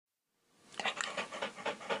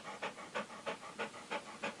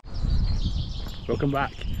Welcome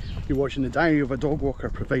back. You're watching the Diary of a Dog Walker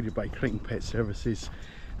provided by Crichton Pet Services.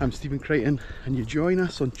 I'm Stephen Crichton and you join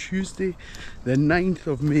us on Tuesday the 9th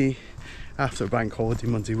of May after Bank Holiday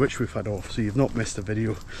Monday, which we've had off, so you've not missed a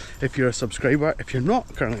video. If you're a subscriber, if you're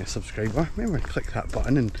not currently a subscriber, remember to click that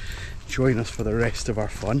button and join us for the rest of our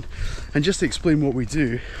fun. And just to explain what we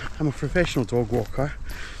do, I'm a professional dog walker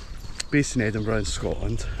based in Edinburgh in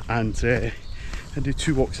Scotland, and I do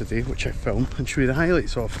 2 walks a day which I film and show you the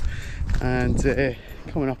highlights of. And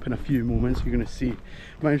coming up in a few moments you're going to see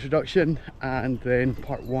my introduction, and then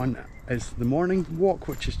part 1 is the morning walk,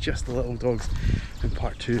 which is just the little dogs, and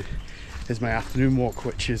part 2 is my afternoon walk,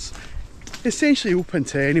 which is essentially open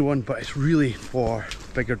to anyone, but it's really for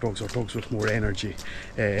bigger dogs or dogs with more energy,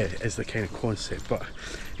 is the kind of concept. But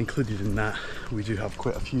included in that, we do have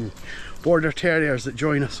quite a few border terriers that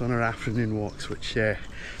join us on our afternoon walks, which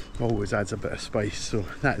always adds a bit of spice. So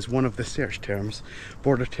that is one of the search terms,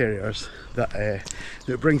 border terriers, that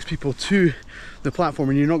brings people to the platform.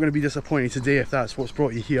 And you're not going to be disappointed today if that's what's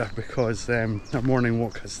brought you here, because our morning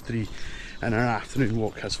walk has 3 and our afternoon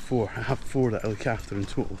walk has 4. I have 4 that I look after in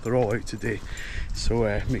total. They're all out today,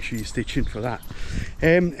 so make sure you stay tuned for that.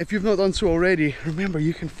 If you've not done so already, remember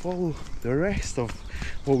you can follow the rest of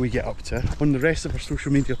what we get up to on the rest of our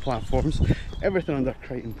social media platforms, everything under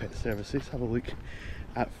Crichton Pet Services. Have a look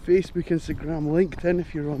at Facebook, Instagram, LinkedIn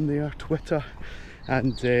if you're on there, Twitter,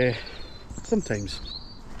 and sometimes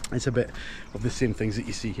it's a bit of the same things that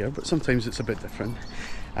you see here, but sometimes it's a bit different.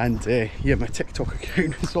 And yeah, my TikTok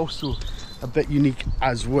account is also a bit unique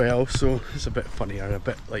as well, so it's a bit funnier, a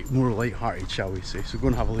bit like more light-hearted, shall we say. So go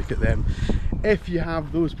and have a look at them if you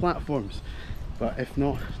have those platforms, but if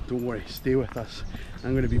not, don't worry, stay with us.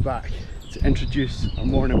 I'm going to be back to introduce our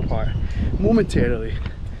morning part momentarily.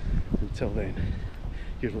 Until then,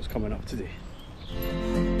 here's what's coming up today.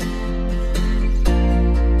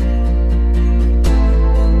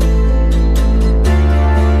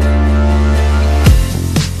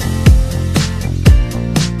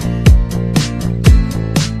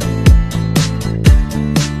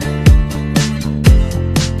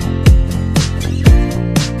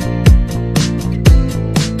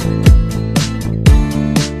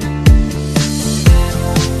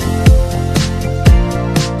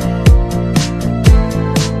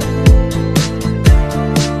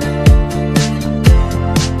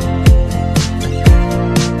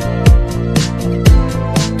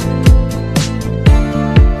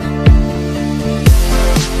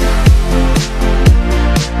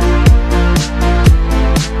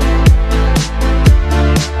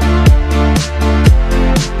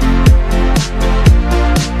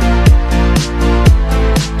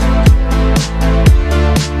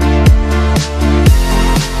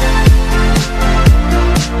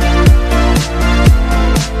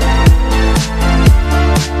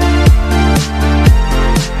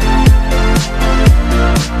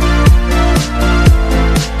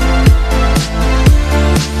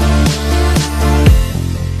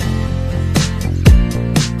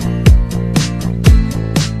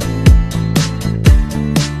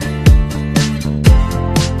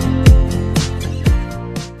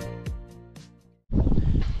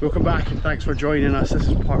 Welcome back and thanks for joining us. This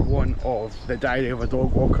is part 1 of the Diary of a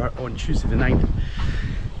Dog Walker on Tuesday the 9th.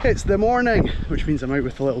 It's the morning, which means I'm out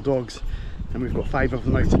with the little dogs, and we've got 5 of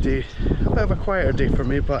them out today. A bit of a quieter day for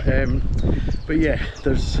me, but yeah,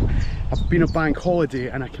 there's been a bank holiday,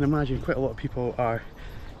 and I can imagine quite a lot of people are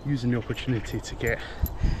using the opportunity to get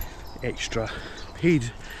extra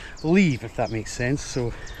paid leave, if that makes sense.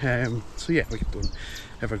 So yeah, we don't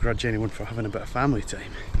ever grudge anyone for having a bit of family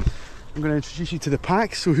time. I'm going to introduce you to the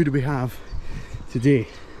pack. So who do we have today?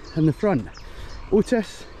 In the front,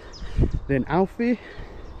 Otis, then Alfie,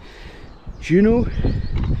 Juno,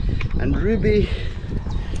 and Ruby,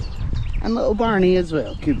 and little Barney as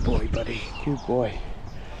well. Good boy, buddy, good boy.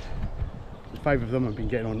 The 5 of them have been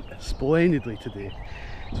getting on splendidly today,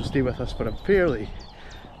 so stay with us for a fairly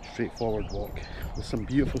straightforward walk with some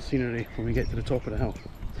beautiful scenery when we get to the top of the hill.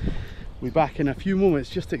 We'll be back in a few moments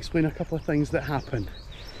just to explain a couple of things that happen.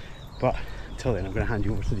 But until then, I'm going to hand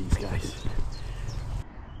you over to these guys.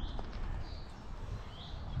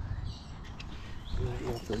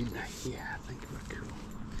 Yeah, I think we're cool.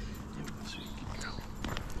 Yeah, that's sweet. Good girl.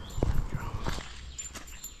 Good girl.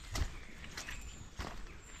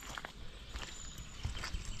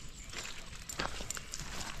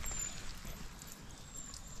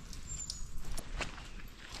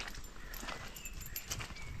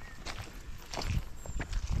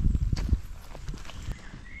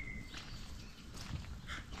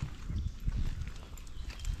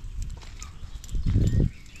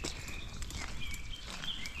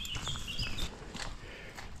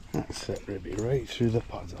 That's it, Ruby, right through the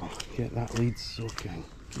puddle. Get that lead soaking.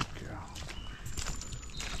 Good girl.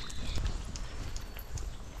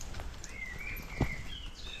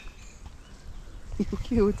 You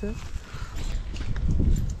okay, Otis?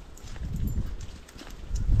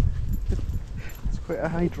 It's quite a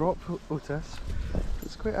high drop, Otis.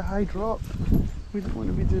 It's quite a high drop. We don't want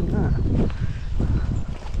to be doing that.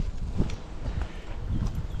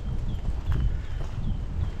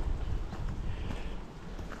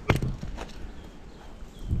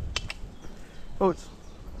 Oats.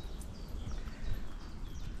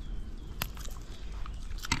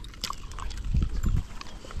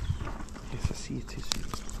 Yes, I see you too.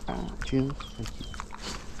 Ah, Juno. Thank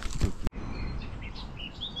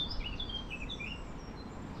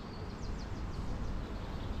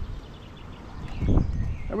you.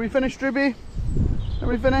 Are we finished, Ruby? Are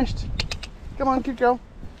we finished? Come on, good girl.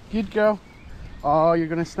 Good girl. Oh, you're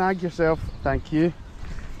going to snag yourself. Thank you.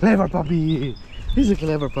 Clever puppy. He's a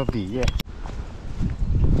clever puppy, yeah.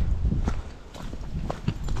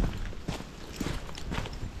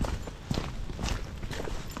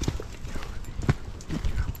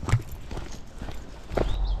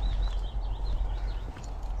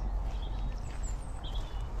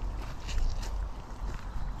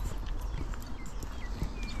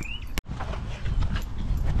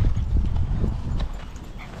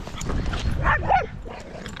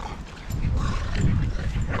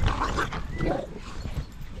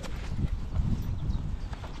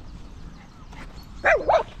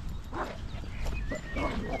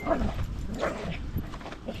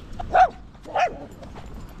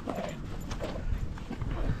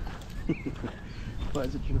 What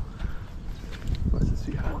is it, Juno? What is it,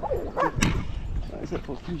 sweetheart? What is it?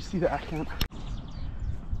 Well, can you see that I can't?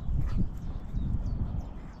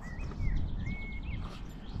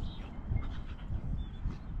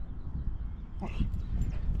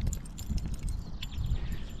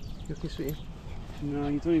 You okay, sweetie? No,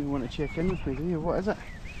 you don't even want to check in with me, do you? What is it?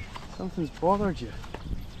 Something's bothered you.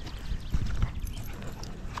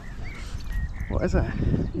 What is it?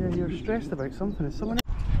 Yeah, you're stressed about something. Is someone...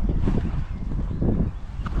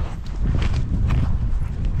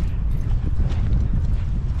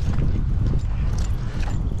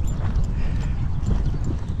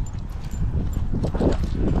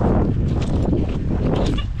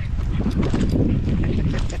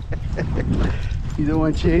 You don't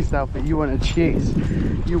want to chase, Alfie. You want to chase.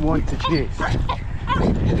 You want to chase.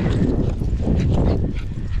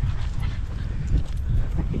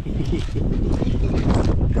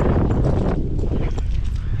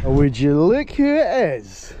 Would you look who it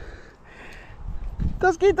is?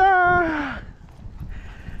 Biscuit!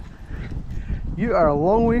 You are a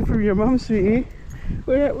long way from your mum, sweetie.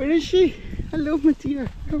 Where is she? Hello, my dear.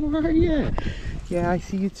 How are you? Yeah, I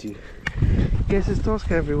see you too. Yes, it's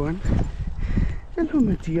Tosca, everyone. Hello,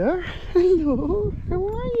 my dear. Hello. How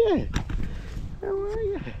are you? How are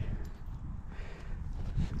you?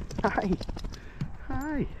 Hi.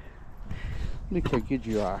 Hi. Look how good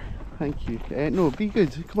you are. Thank you. No, be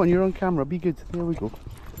good. Come on, you're on camera. Be good. There we go.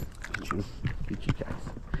 Good you guys.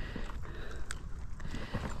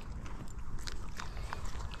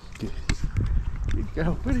 Good. Good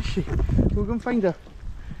girl. Where is she? We'll go and find her.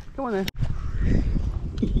 Come on then.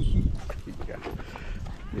 Good girl.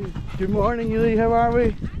 Good morning, Yuli. How are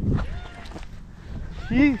we?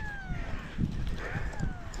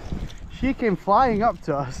 She came flying up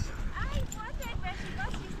to us. I wondered where she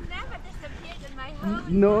was. She's never disappeared in my house.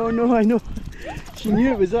 No, I know. She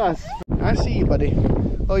knew it was us. I see you, buddy.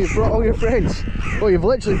 Oh, you brought all your friends. Oh, you've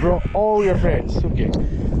literally brought all your friends. Okay.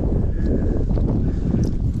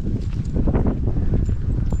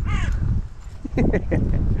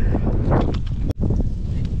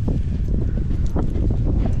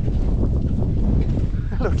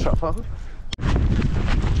 Hello, Truffle.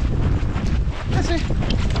 That's it.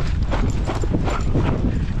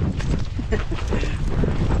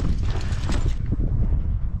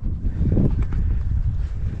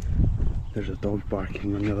 There's a dog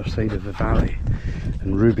barking on the other side of the valley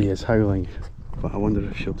and Ruby is howling, but I wonder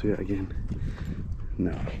if she'll do it again.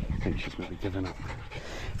 No, I think she's maybe given up.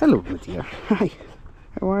 Hello, my dear. Hi.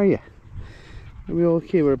 How are you? Are we all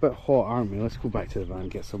okay? We're a bit hot, aren't we? Let's go back to the van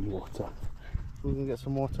and get some water. We can get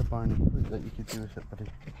some water, Barney. What is that you could do with it, buddy?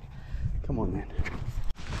 Come on then.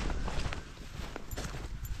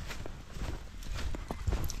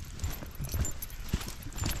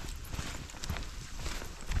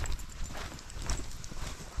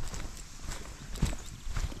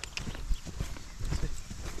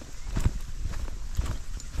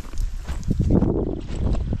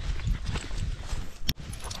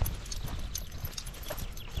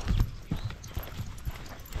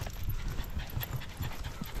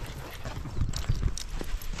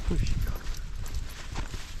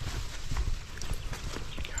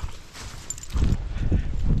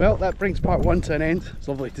 Well, that brings part 1 to an end. It's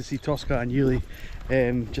lovely to see Tosca and Yuli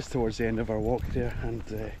just towards the end of our walk there, and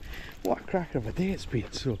what a cracker of a day it's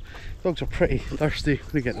been. So dogs are pretty thirsty.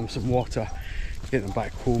 We're going to get them some water, get them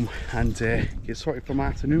back home, and get sorted for my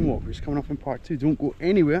afternoon walk, which is coming up in part 2. Don't go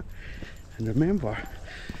anywhere, and remember,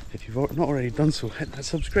 if you've not already done so, hit that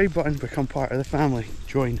subscribe button, become part of the family,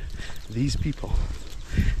 join these people,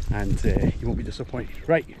 and you won't be disappointed.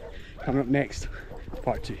 Right, coming up next,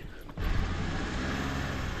 part 2.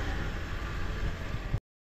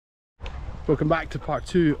 Welcome back to part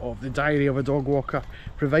 2 of the Diary of a Dog Walker,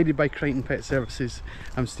 provided by Crichton Pet Services.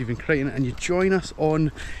 I'm Stephen Crichton, and you join us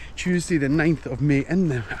on Tuesday the 9th of May in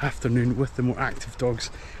the afternoon with the more active dogs.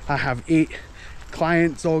 I have 8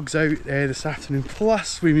 client dogs out this afternoon,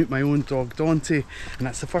 plus we meet my own dog Dante, and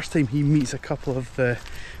that's the first time he meets a couple of the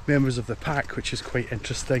members of the pack, which is quite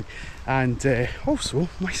interesting. And also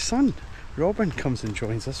my son Robin comes and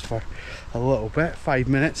joins us for a little bit, 5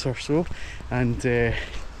 minutes or so, and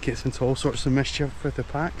gets into all sorts of mischief with the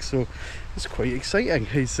pack, so it's quite exciting.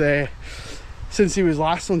 He's since he was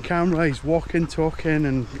last on camera, he's walking, talking,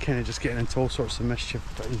 and kind of just getting into all sorts of mischief,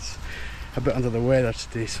 but he's a bit under the weather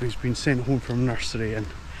today, so he's been sent home from nursery and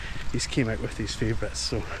he's came out with his favourites.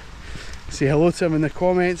 So say hello to him in the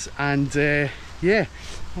comments, and yeah,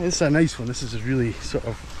 it's a nice one. This is a really sort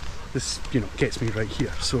of, this, you know, gets me right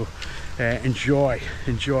here, so enjoy,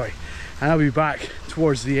 and I'll be back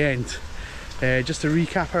towards the end just to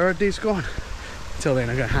recap how our day's gone. Till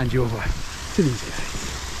then, I'm going to hand you over to these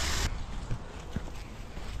guys.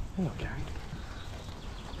 Hello, Gary.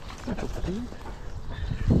 Hello, buddy.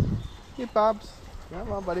 Hey, Babs.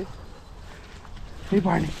 Come on, buddy. Hey,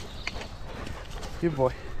 Barney. Good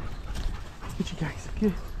boy. Good, you guys.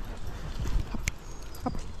 Good.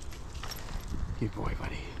 Up. Good boy,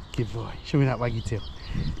 buddy. Good boy. Show me that waggy tail.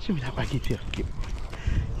 Show me that waggy tail. Good boy.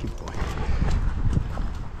 Good boy.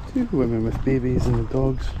 2 women with babies and the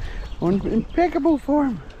dogs on impeccable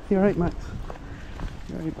form. You alright, Max?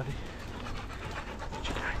 You alright, buddy? Good,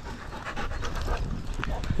 you guys.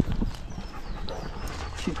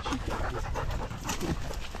 Good, you guys.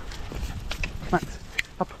 Max,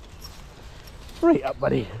 up. Right up,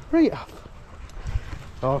 buddy. Right up.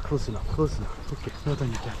 Oh, close enough, close enough. Okay, well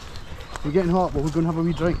done, you guys. You're getting hot, but we're going to have a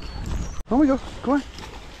wee drink. On we go. Go on.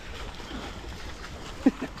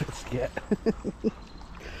 Biscuit.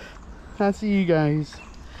 I see you guys.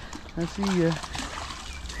 I see you.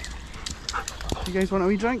 You guys want a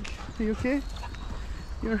wee drink? Are you okay?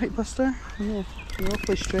 You alright, Buster? Yeah, you're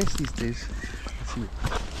awfully stressed these days. I see you.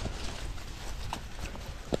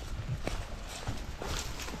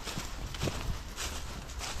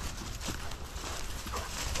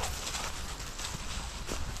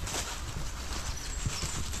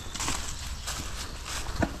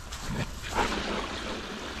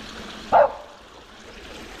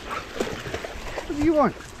 What do you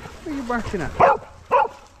want? What are you barking at?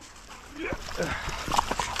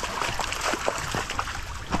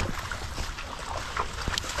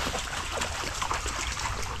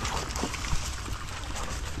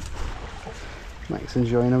 Max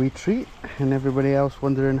enjoying a wee treat, and everybody else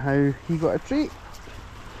wondering how he got a treat.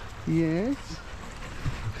 Yes,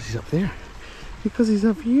 because he's up there. Because he's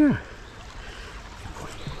up here.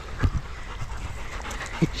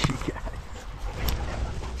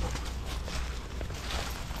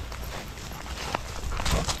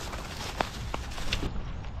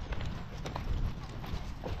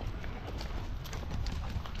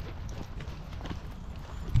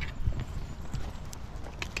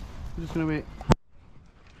 I'm just going to wait.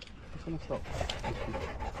 Just going to stop.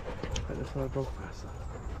 Let this other dog pass that.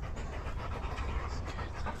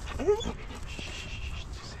 That's good. Shh,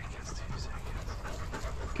 2 seconds, 2 seconds.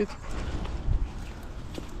 Good.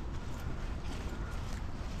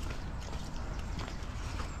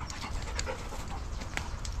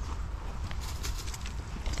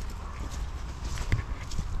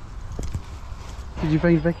 Did you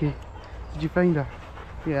find Vicky? Did you find her?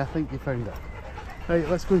 Yeah, I think you found her. Right,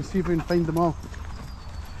 let's go and see if we can find them all.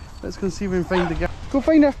 Let's go and see if we can find the guy. Go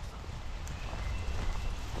find her!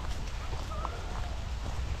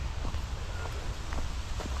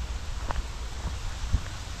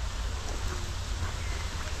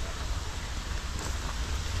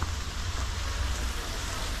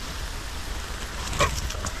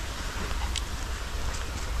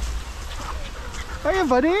 Hiya,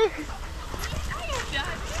 buddy!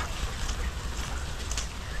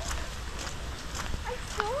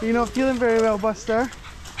 You're not feeling very well, Buster.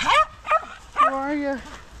 How are you?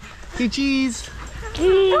 Hey, cheese.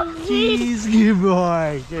 Cheese. Good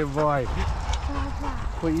boy. Good boy.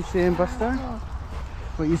 What you saying, Buster?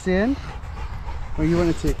 What you saying? Or you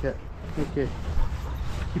want to take it? Okay.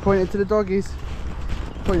 You point it to the doggies.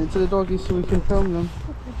 Point it to the doggies so we can film them.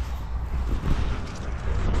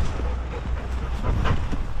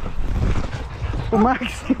 Oh,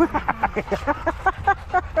 Max!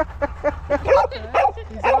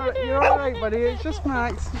 You're alright, buddy. It's just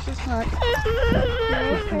Max. It's just Max.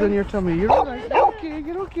 He's on your tummy. You're alright. You're okay.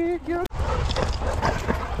 You're okay. You're okay.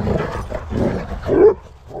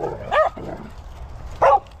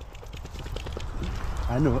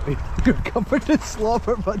 I know. You're covered in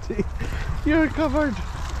slobber, buddy. You're covered.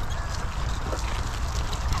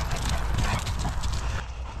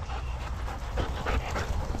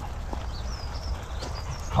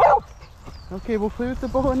 Okay, we'll play with the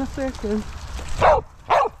ball in a second.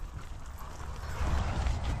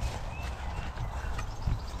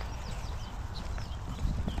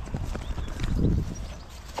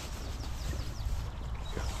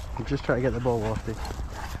 I'm just trying to get the ball lofty.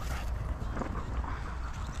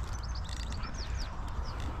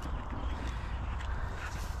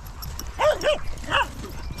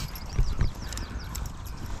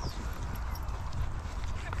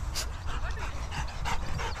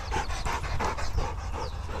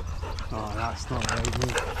 Oh, that's not right,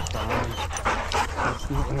 mate. That's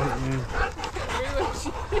not right, mate.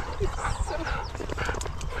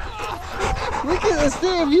 Look at the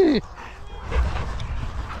state of you!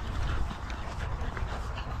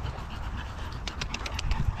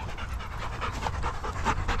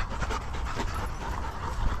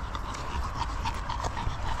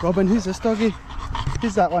 Robin, who's this doggy?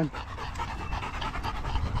 Who's that one?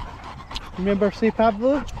 Remember, say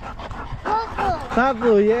Pablo? Pablo.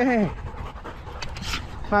 Pablo, yeah.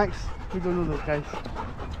 Max, we don't know those guys.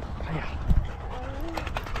 Hiya.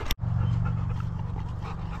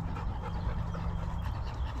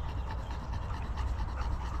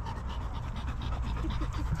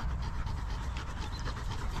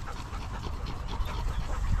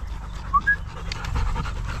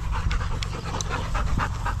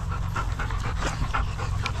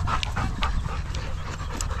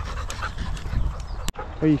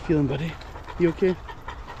 How are you feeling, buddy? You okay?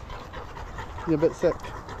 You a bit sick?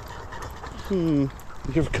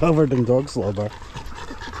 You're covered in dog slobber.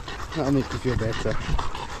 That'll make you feel better.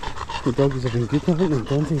 The doggies have been good, haven't they?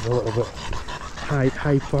 Dante's a little bit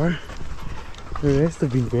hyper. The rest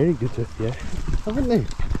have been very good with you, haven't they?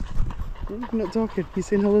 You're not talking. You're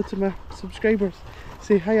saying hello to my subscribers.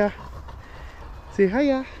 Say hiya. Say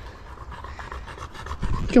hiya.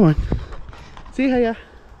 Come on. Say hiya.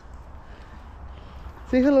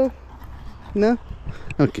 Say hello. No?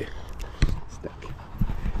 Okay.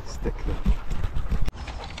 Stick there.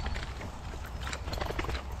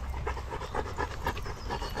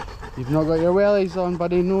 You've not got your wellies on,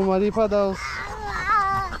 buddy. No muddy puddles.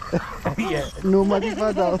 Yeah, no muddy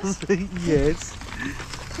puddles. Yes.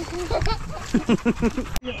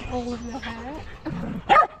 All of your hair.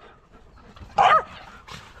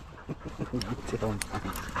 You tell him.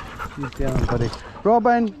 You tell him, buddy.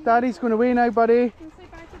 Robin, Daddy's going away now, buddy. Say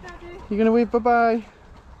bye to Daddy. You're going to wave bye-bye.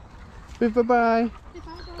 Wave bye-bye.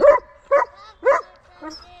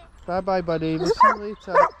 Bye-bye, buddy. We'll see you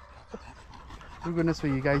later. We're going this way,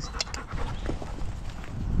 you guys.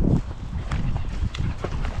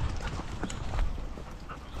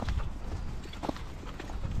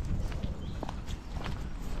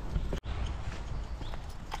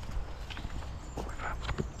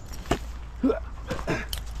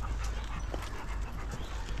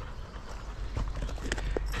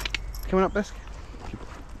 Coming up, Biscuit.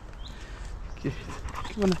 Okay.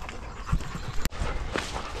 Come on.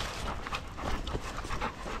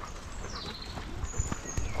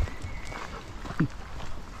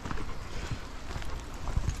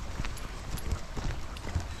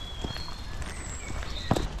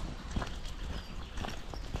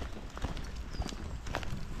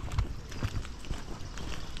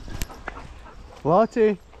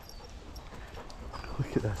 Lottie!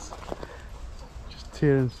 Look at this. Just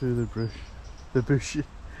tearing through the bush.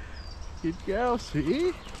 Good girl,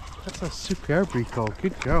 sweetie. That's a superb recall.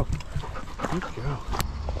 Good girl. Good girl.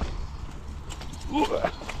 Ooh.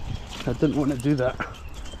 I didn't want to do that.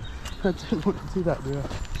 I didn't want to do that, do I?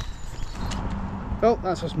 Well,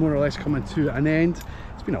 that's us more or less coming to an end.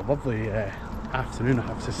 It's been a lovely afternoon, I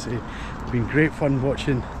have to say. It's been great fun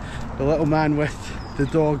watching the little man with the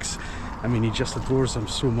dogs. I mean, he just adores them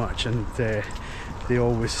so much, and they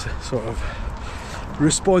always sort of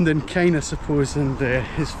respond in kind, I suppose. And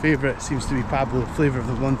his favourite seems to be Pablo. Flavour of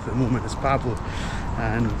the month at the moment is Pablo,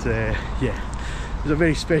 and yeah, there's a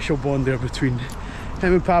very special bond there between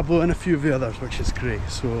him and Pablo and a few of the others, which is great.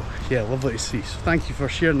 So yeah, lovely to see. So thank you for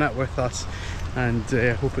sharing that with us, and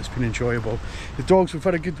I hope it's been enjoyable. The dogs, we've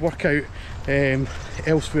had a good workout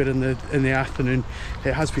elsewhere in the afternoon.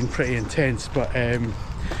 It has been pretty intense, but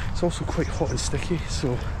it's also quite hot and sticky,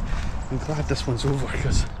 so I'm glad this one's over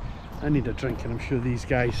because I need a drink, and I'm sure these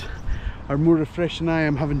guys are more refreshed than I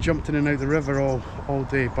am, having jumped in and out the river all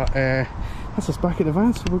day. But that's us back at the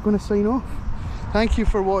van, so we're going to sign off. Thank you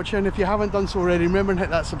for watching. If you haven't done so already, remember and hit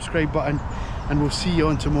that subscribe button, and we'll see you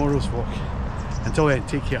on tomorrow's walk. Until then,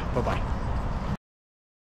 take care. Bye bye.